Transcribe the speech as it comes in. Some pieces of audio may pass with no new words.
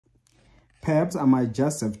Perhaps I might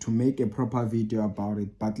just have to make a proper video about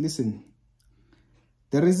it. But listen,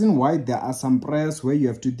 the reason why there are some prayers where you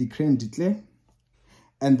have to decree and declare,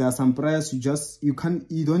 and there are some prayers you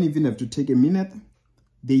don't even have to take a minute.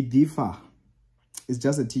 They differ. It's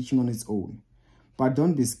just a teaching on its own. But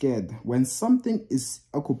don't be scared. When something is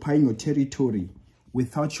occupying your territory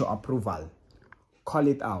without your approval, call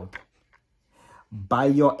it out. By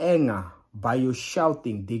your anger, by your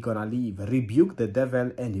shouting, they're gonna leave. Rebuke the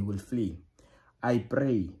devil and he will flee. I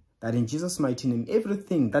pray that in Jesus' mighty name,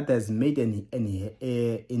 everything that has made an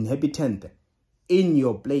inhabitant in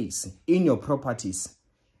your place, in your properties,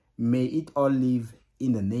 may it all live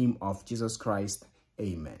in the name of Jesus Christ.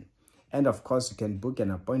 Amen. And of course, you can book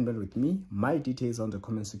an appointment with me. My details on the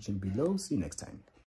comment section below. See you next time.